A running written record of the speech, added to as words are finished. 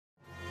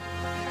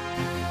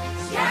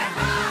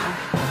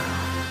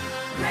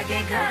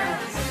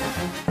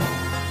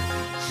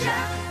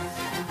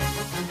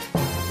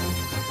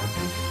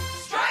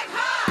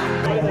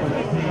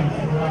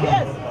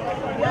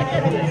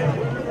Girls,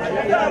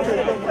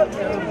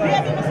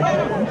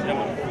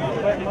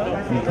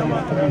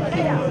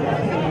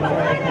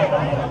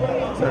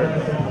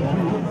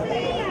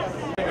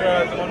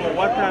 I don't know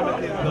what time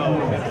it is now.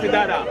 See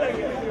Dada.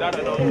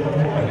 Dada now.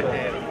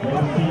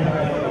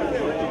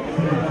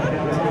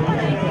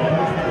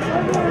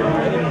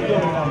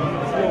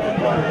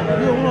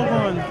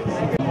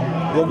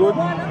 You good?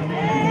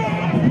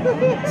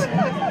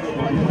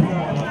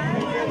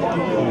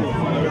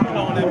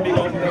 Now them big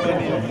out there.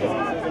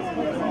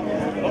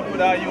 Up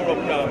with our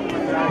Europe now.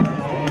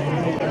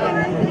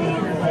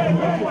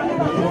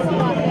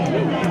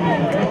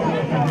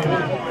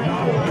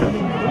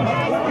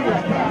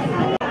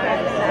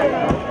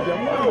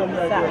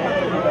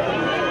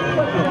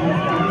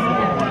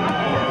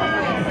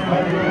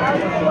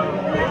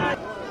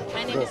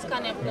 My name is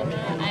Kanye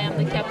Plummer. I am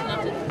the captain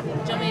of the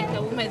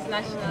Jamaica Women's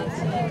National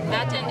Team.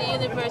 I attend the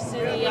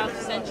University of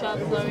Central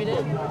Florida,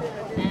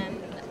 and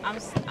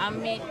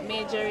I'm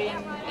majoring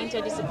in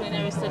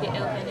interdisciplinary study,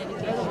 health and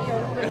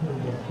education.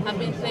 I've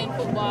been playing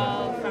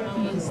football from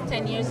I was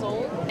 10 years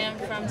old. I'm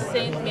from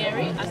St.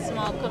 Mary, a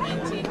small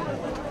community in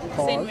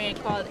St. Mary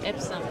called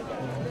Epsom.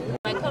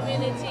 My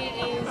community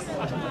is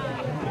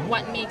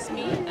what makes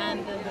me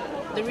and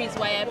the reason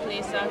why I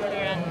play soccer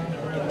and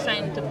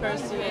trying to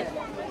pursue it.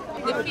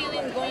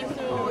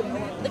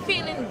 The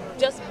feeling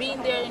just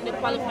being there in the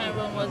qualifying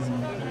round was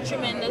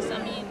tremendous.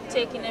 I mean,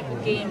 taking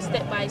every game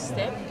step by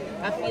step.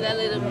 I feel a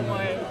little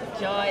more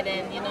joy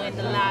than, in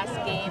the last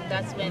game.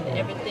 That's when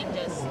everything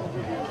just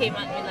came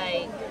at me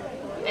like,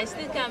 I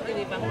still can't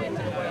believe I'm going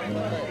to the World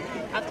Cup.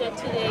 But after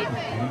today,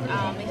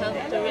 it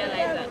helped to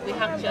realize that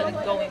we're actually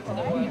going to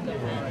the World Cup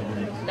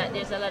and that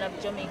there's a lot of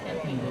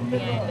Jamaican people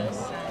behind us.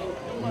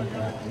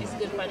 And it's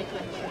good for the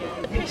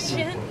country.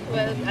 Christian,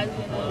 well, as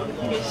you know,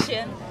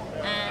 Christian.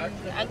 And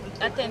I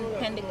attend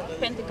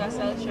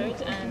Pentecostal church,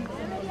 and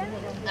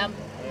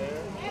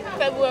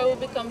February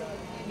will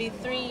be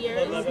 3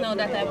 years now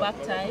that I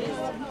baptized.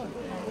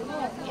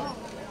 Yeah.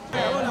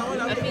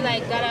 And I feel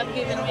like God have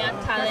given me a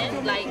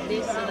talent like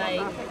this to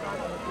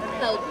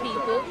help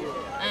people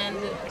and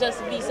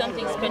just be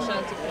something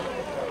special to people.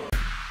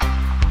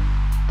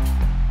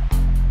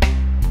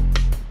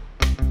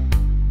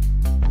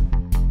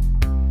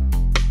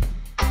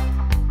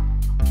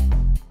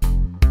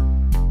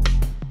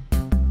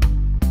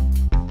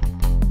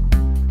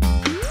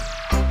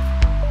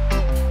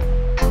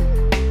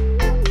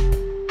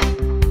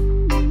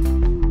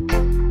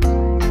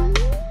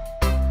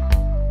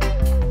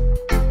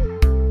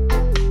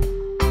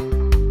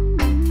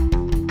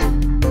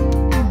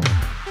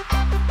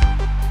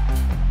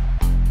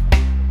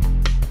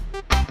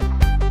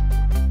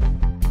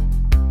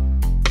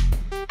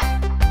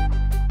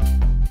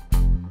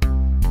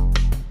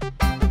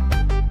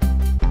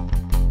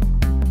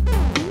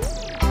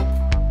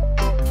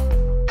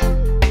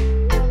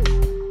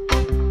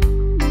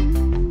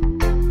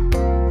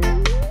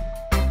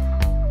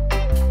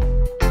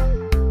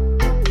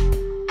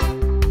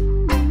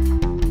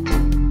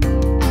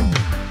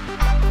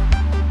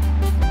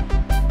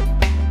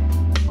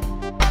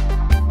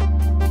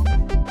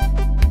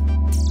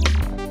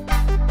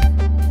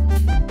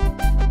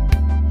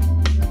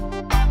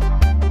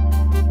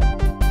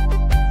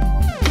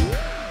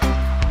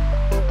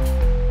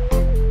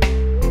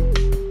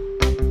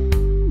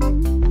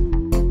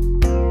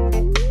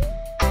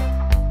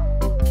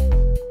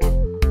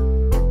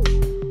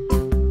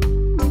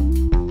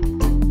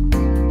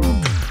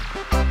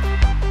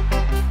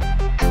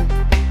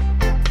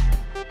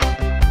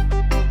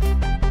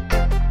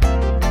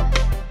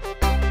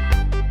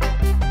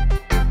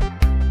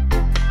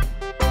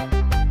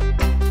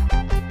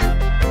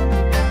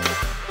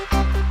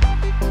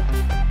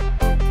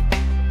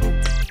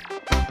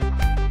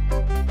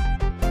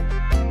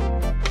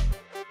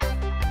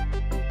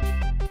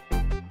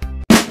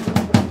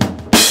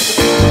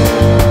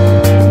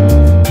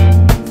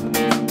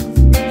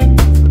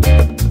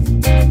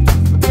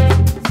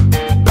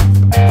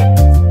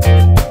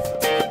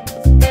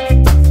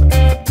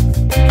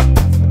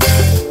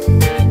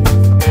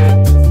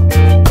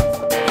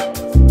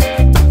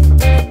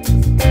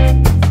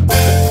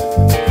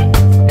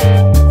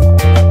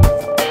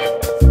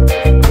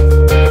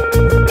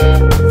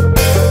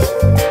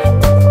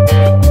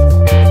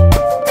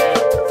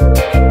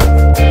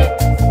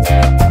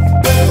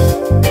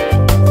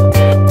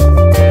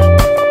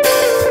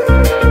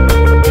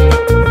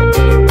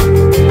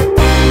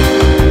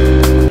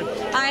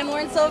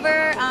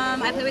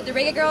 I play with the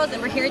Reggae Girlz,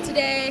 and we're here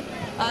today.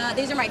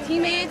 These are my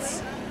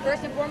teammates.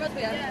 First and foremost,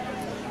 we have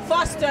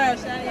Foster,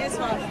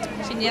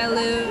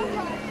 Chinyelu,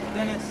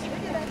 Dennis,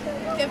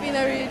 Kevin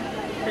Reed,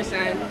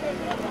 Christian,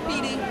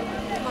 Petey,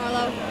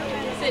 Marlo,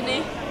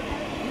 Sydney,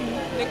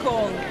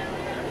 Nicole.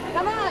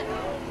 come on,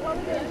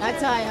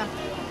 Ataya,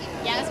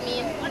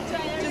 Yasmin,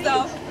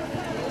 Giselle.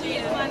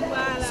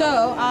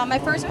 So, my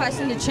first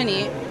question to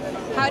Chinny,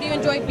 how do you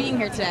enjoy being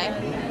here today?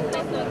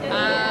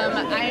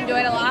 I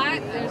enjoyed a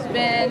lot. There's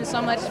been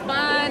so much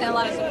fun and a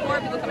lot of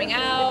support, people coming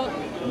out.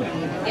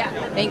 Yeah,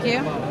 thank you.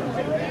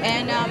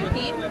 And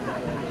Pete?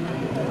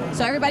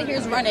 So everybody here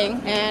is running,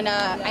 and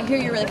I hear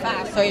you're really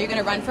fast. So are you going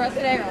to run for us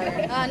today?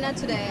 Or? Not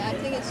today. I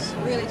think it's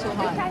really too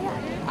hot.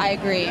 I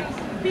agree.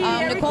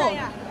 Nicole,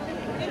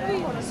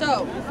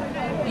 so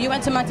you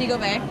went to Montego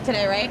Bay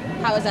today, right?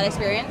 How was that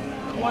experience?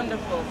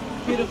 Wonderful.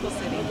 Beautiful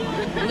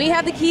city. We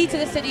have the key to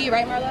the city,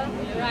 right, Marlo?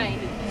 Right.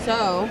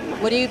 So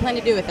what do you plan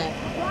to do with it?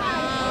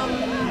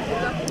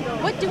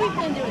 What do we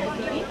plan to do with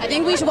the key? I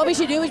think what we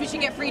should do is we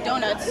should get free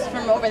donuts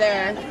from over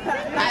there.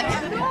 I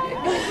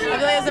feel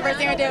like that's the first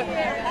thing we do.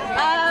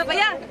 But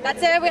yeah,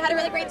 that's it. We had a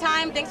really great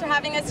time. Thanks for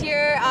having us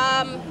here.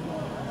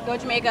 Go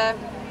Jamaica.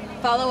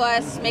 Follow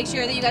us. Make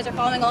sure that you guys are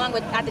following along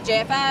at the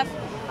JFF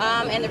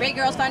and the Reggae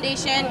Girlz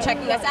Foundation,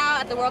 checking us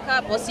out at the World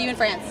Cup. We'll see you in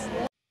France.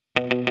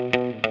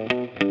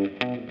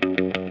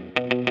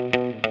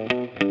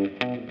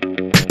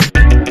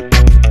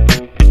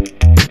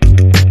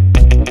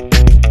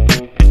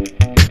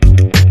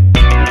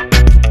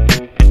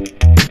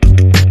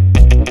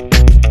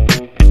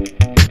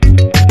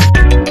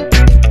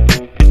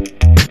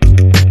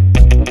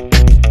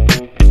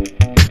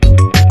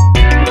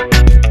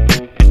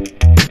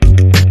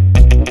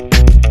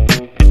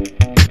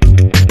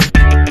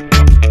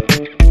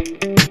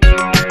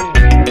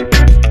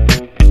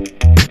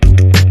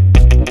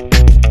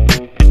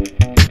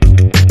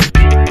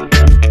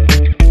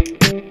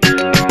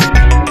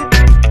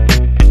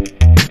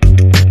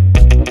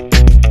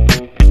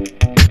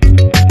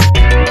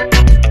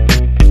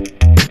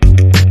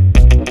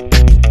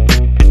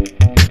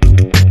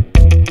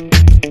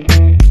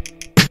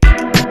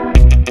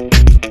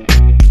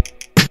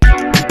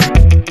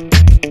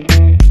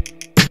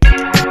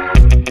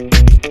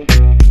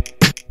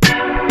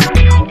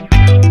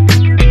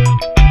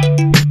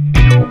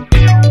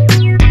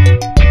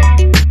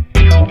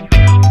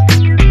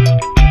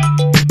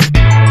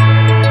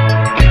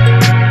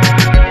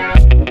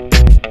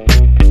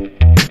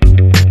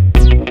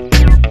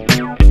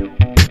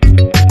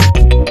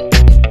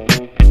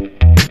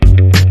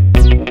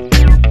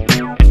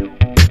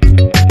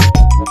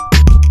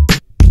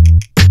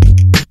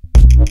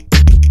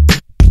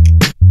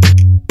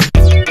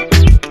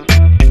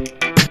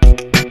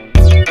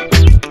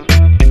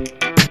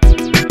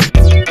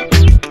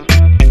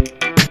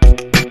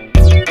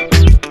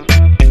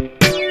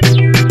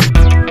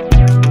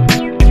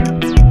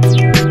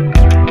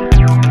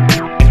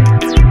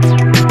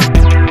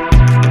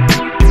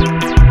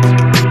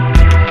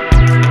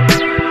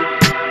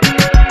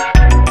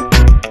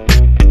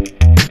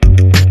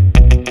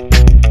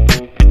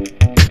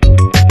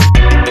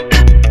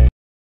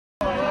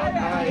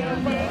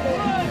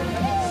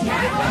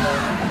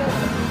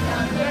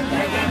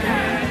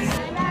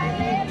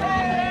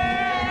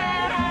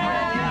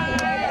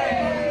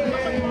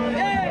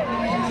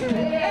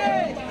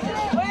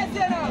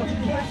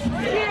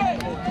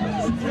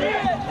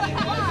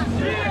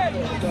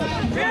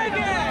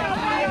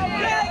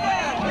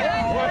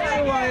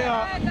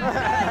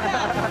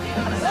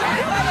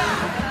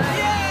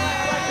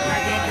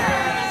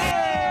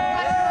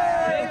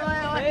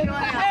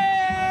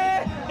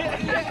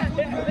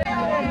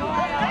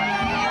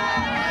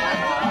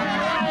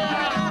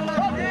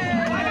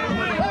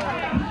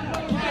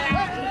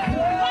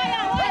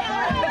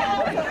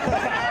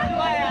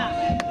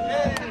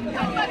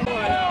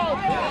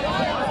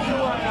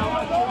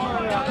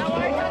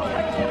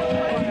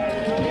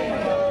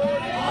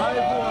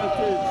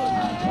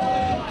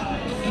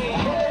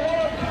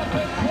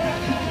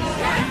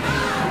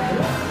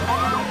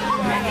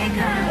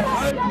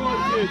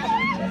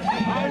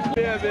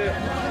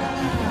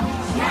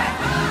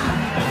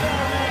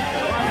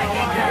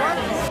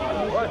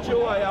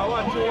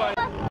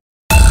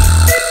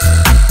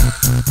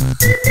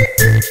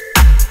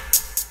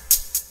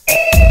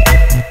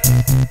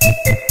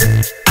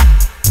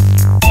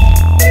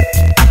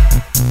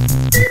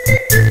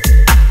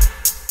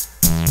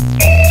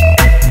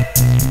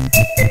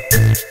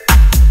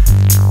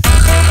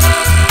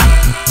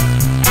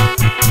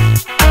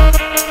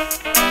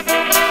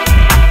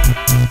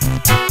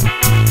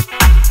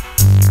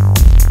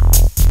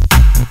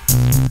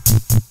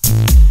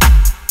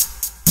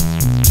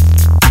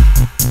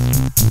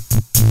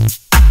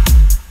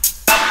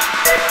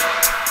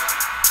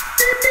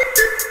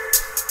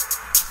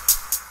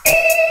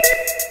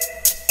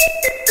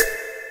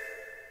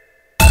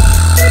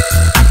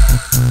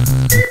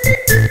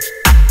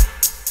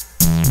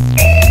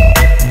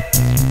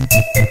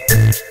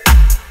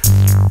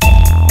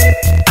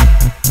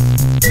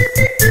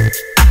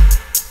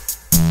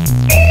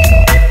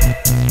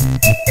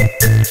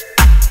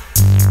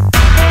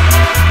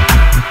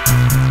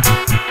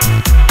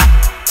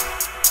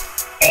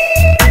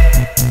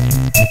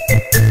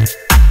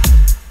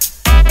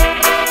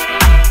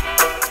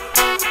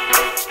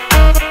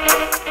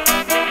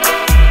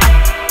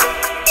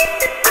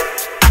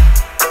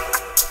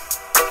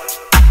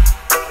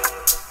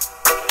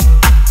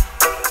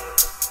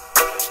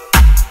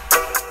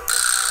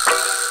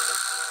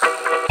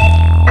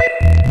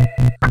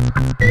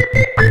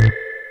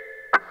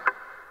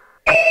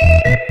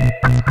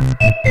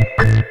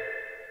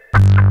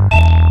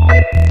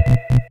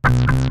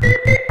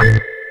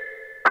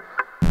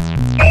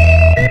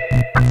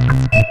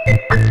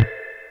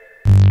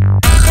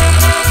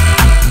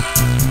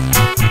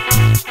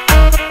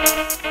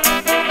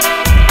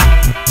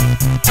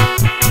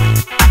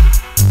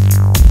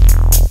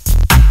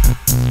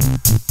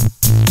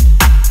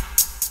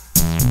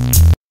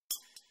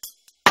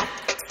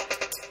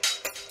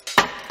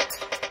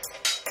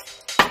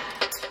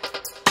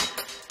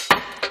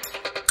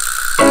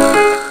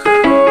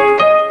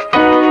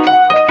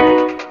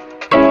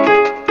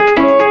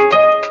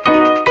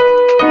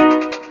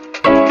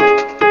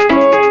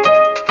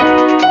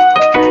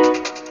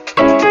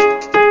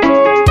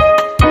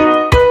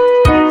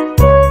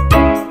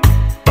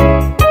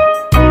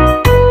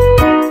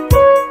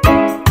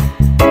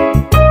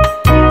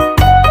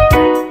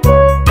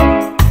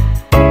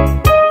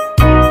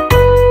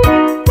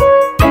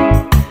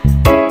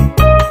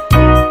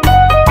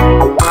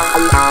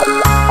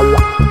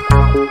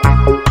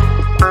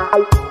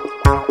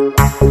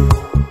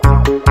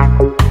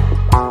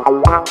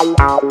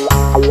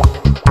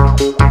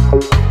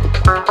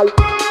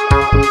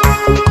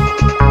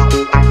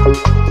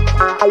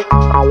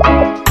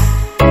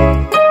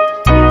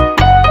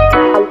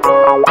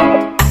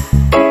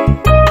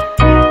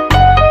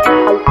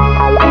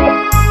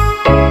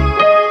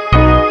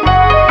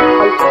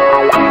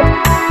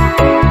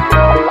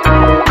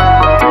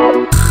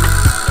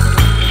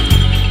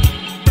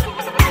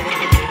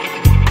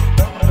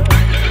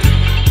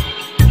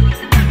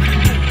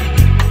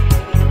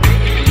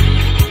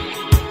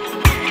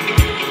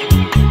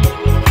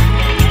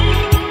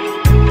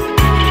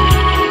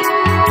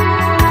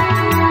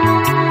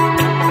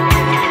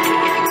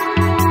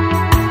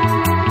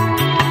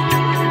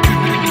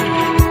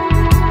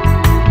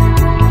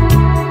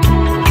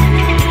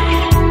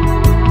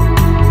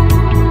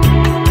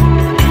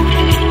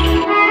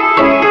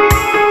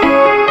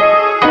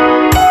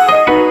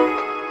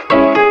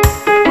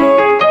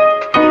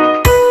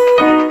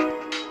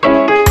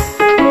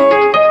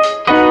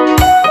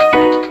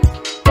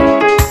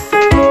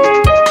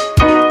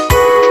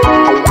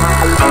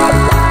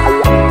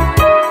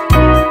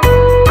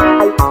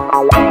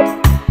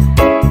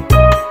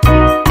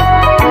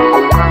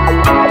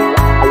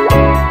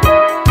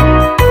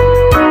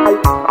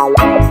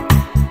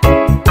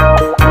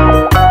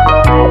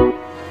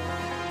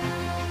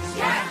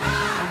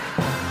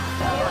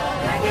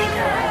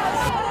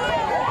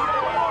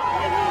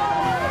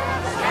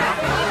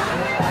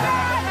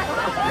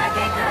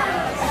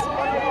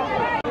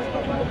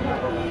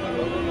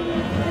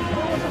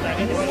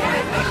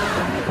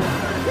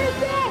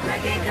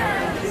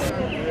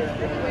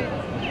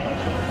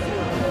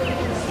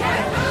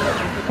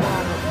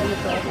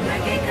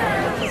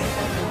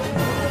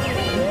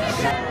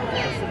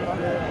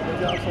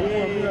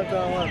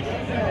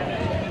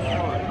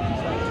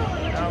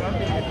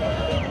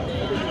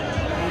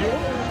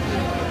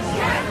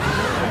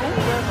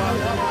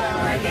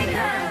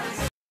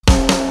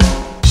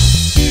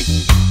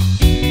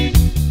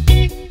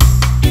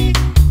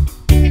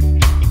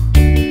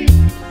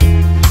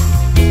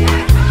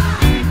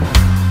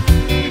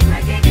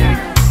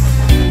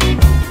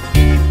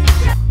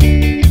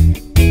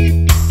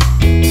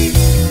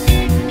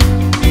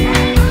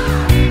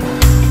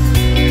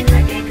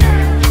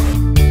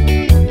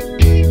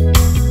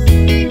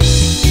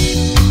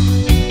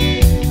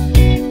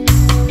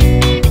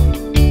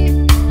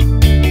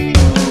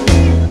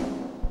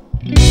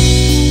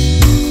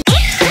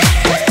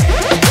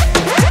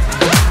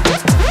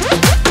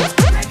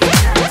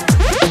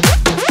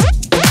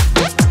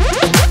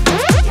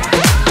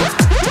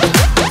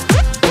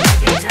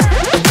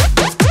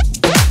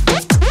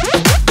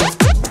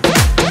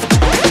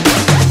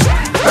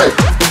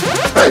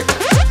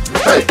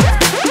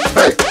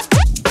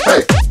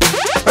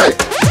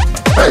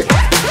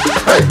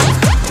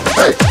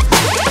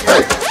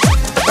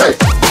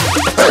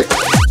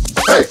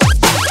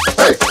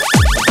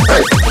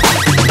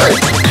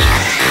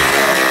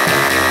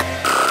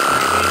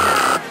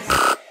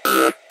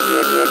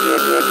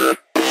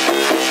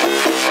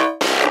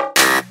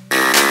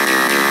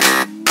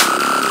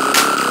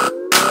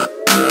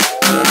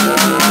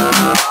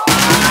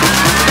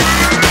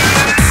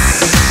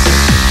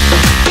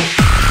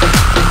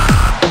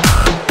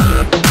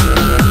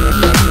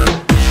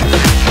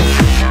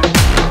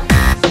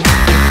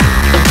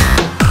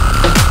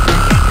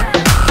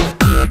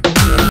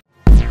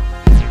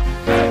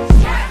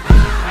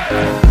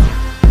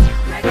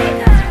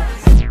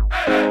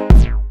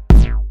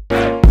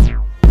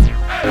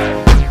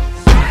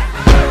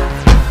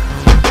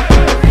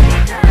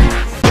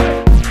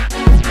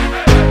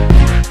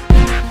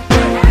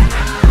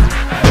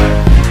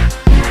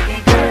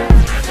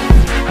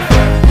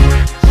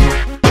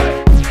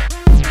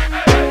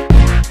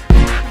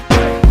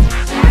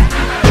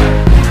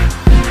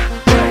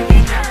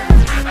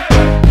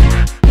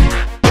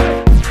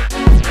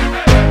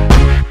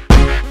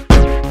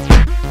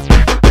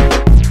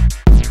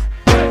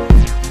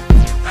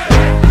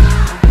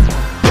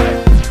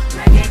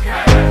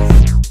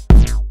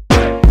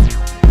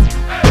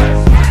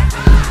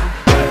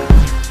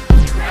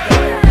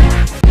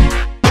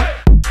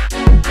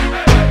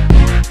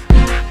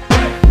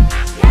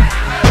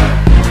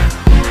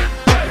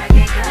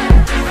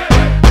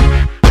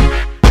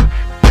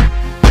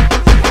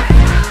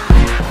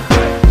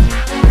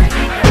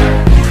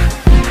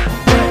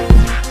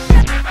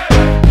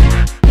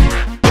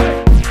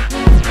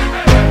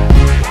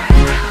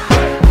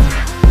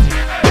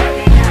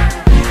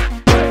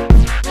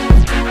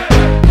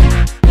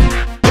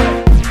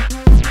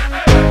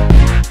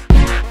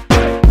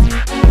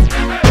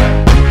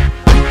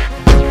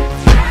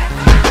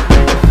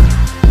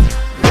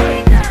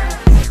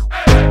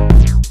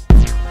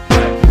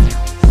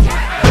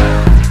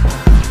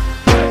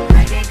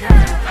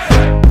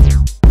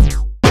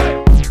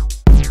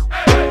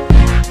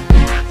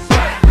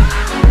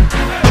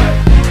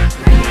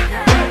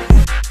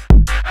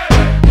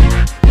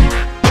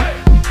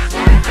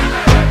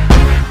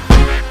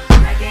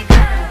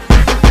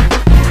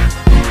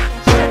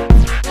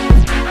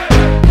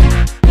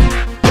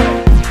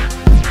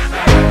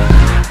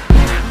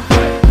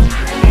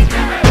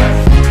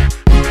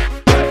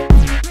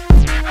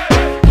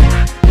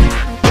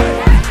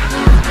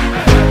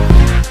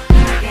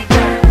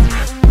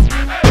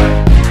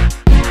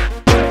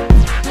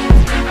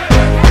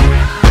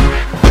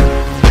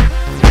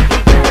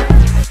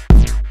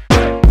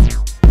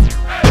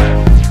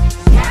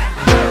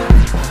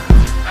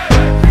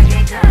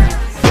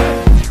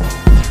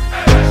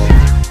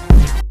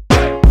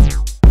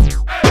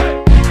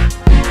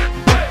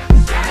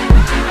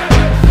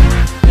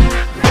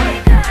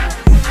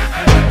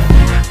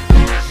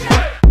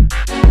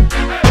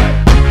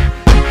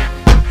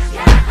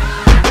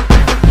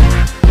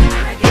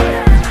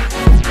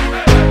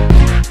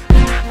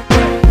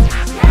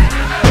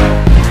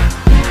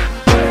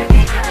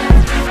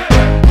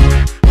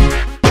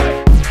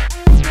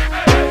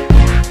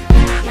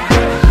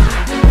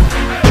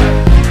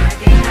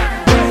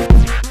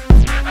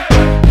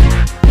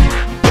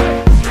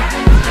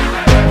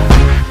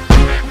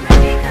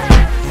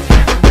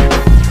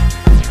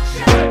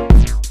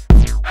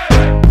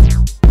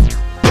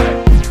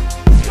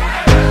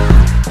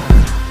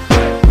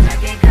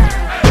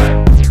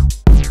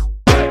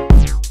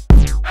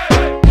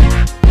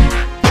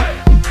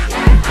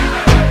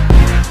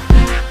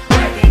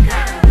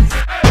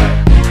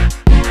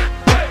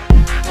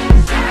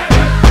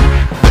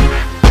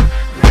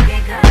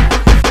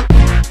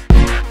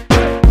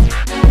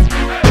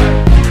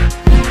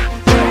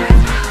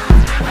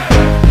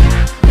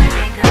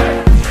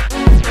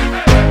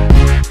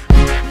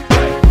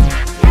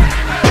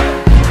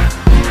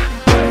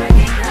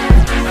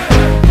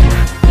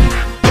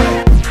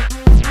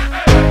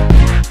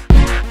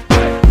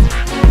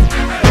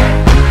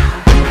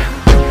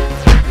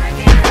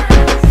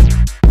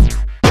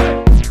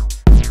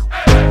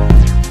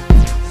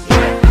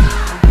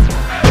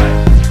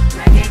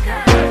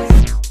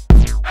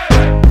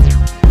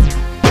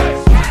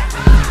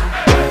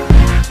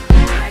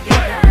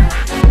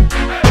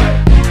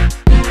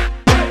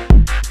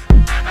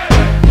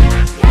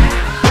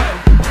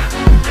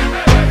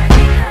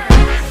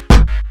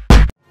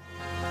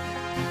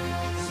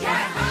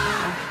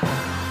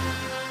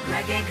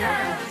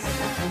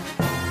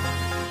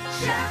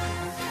 Me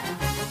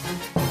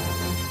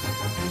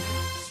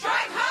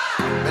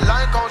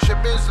like how she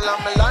bizzle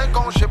and me like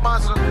how she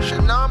bustle. She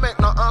nah make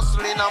no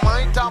hustle in a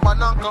my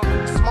tabernacle.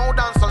 Smooth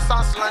and so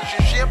sassy and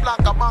she shape like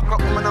a buckle.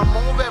 When I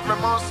move every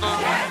muscle.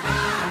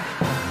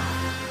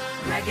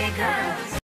 Reggae Girlz.